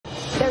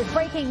There's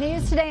breaking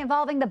news today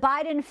involving the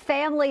Biden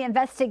family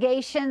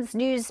investigations.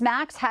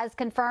 Newsmax has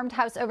confirmed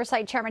House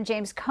Oversight Chairman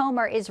James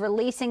Comer is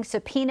releasing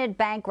subpoenaed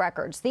bank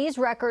records. These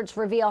records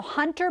reveal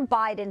Hunter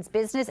Biden's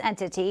business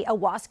entity,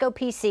 Owasco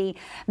PC,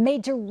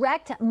 made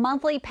direct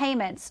monthly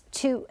payments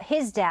to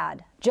his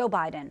dad, Joe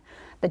Biden.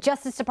 The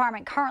Justice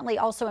Department currently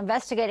also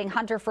investigating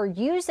Hunter for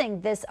using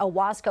this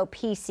Owasco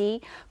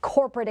PC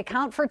corporate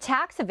account for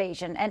tax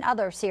evasion and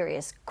other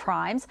serious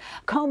crimes.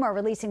 Comer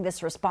releasing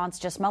this response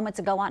just moments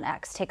ago on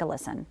X. Take a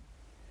listen.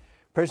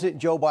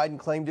 President Joe Biden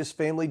claimed his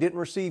family didn't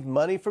receive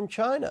money from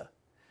China.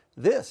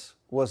 This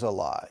was a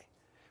lie.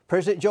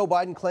 President Joe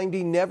Biden claimed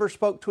he never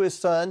spoke to his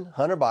son,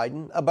 Hunter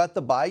Biden, about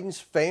the Biden's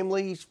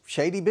family's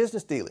shady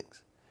business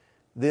dealings.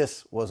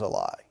 This was a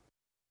lie.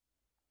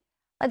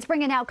 Let's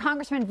bring in now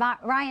Congressman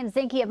Ryan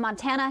Zinke of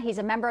Montana. He's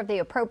a member of the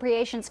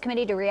Appropriations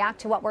Committee to react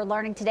to what we're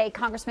learning today.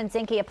 Congressman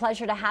Zinke, a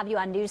pleasure to have you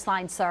on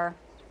Newsline, sir.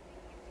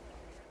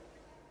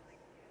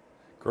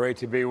 Great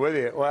to be with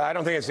you. Well, I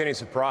don't think it's any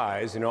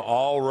surprise. You know,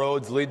 all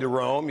roads lead to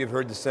Rome. You've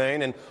heard the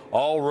saying, and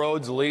all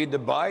roads lead to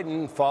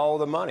Biden. Follow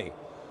the money.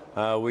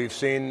 We've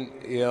seen,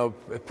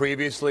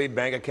 previously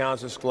bank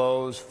accounts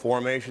disclosed,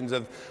 formations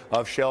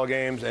of shell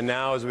games, and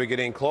now as we're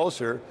getting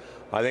closer,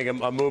 I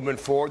think a movement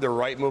forward, the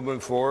right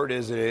movement forward,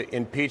 is an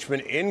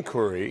impeachment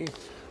inquiry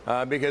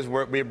because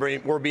we're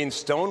being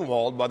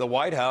stonewalled by the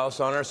White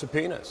House on our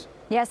subpoenas.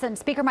 Yes, and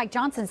Speaker Mike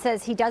Johnson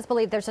says he does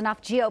believe there's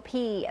enough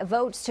GOP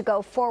votes to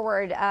go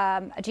forward.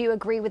 Do you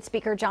agree with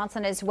Speaker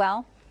Johnson as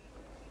well?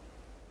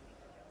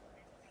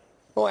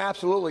 Well,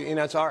 absolutely, and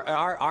that's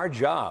our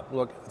job.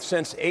 Look,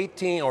 since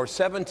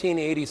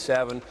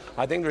 1787,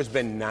 I think there's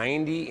been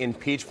 90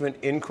 impeachment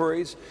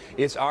inquiries.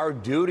 It's our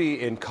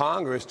duty in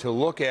Congress to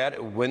look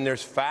at when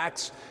there's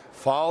facts,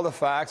 follow the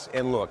facts,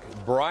 and look,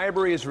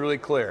 bribery is really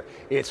clear.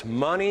 It's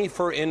money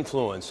for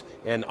influence,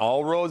 and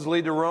all roads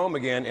lead to Rome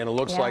again, and it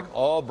looks like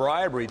all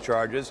bribery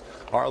charges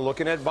are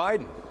looking at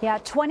Biden. Yeah,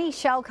 20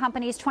 shell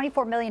companies,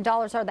 $24 million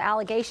are the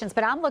allegations,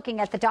 but I'm looking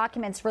at the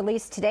documents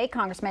released today,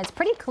 Congressman. It's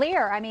pretty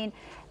clear. I mean,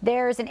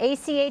 there's an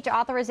ACH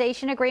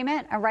authorization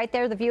agreement, and right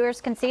there the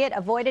viewers can see it,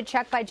 avoided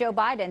check by Joe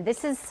Biden.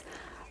 This is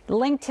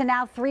linked to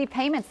now 3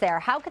 payments there.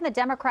 How can the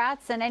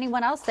Democrats and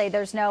anyone else say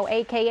there's no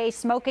AKA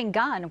smoking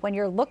gun when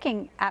you're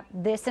looking at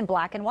this in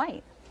black and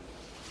white?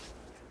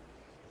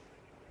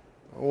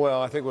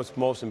 Well, I think what's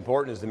most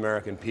important is the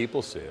American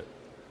people see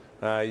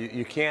it.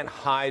 You can't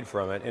hide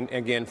from it, and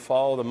again,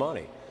 follow the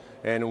money.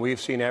 And we've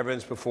seen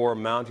evidence before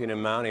mounting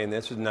and mounting, and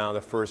this is now the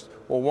first,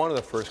 well, one of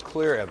the first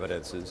clear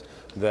evidences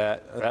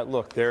that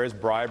look, there is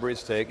bribery at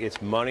stake.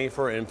 It's money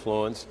for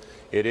influence.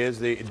 It is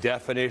the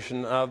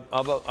definition of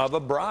a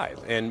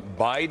bribe. And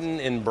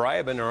Biden and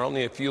bribing are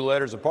only a few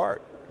letters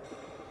apart.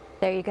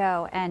 There you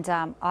go. And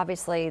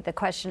obviously, the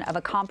question of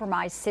a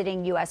compromised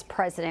sitting U.S.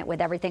 president with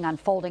everything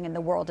unfolding in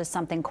the world is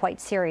something quite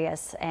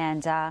serious.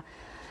 And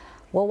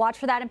we'll watch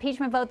for that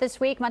impeachment vote this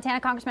week. Montana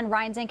Congressman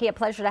Ryan Zinke, a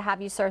pleasure to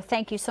have you, sir.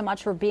 Thank you so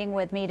much for being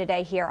with me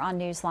today here on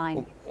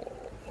Newsline.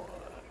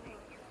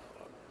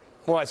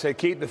 Well, I'd say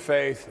keep the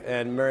faith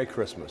and Merry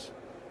Christmas.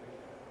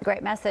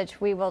 Great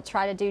message. We will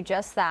try to do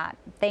just that.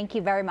 Thank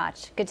you very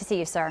much. Good to see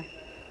you, sir.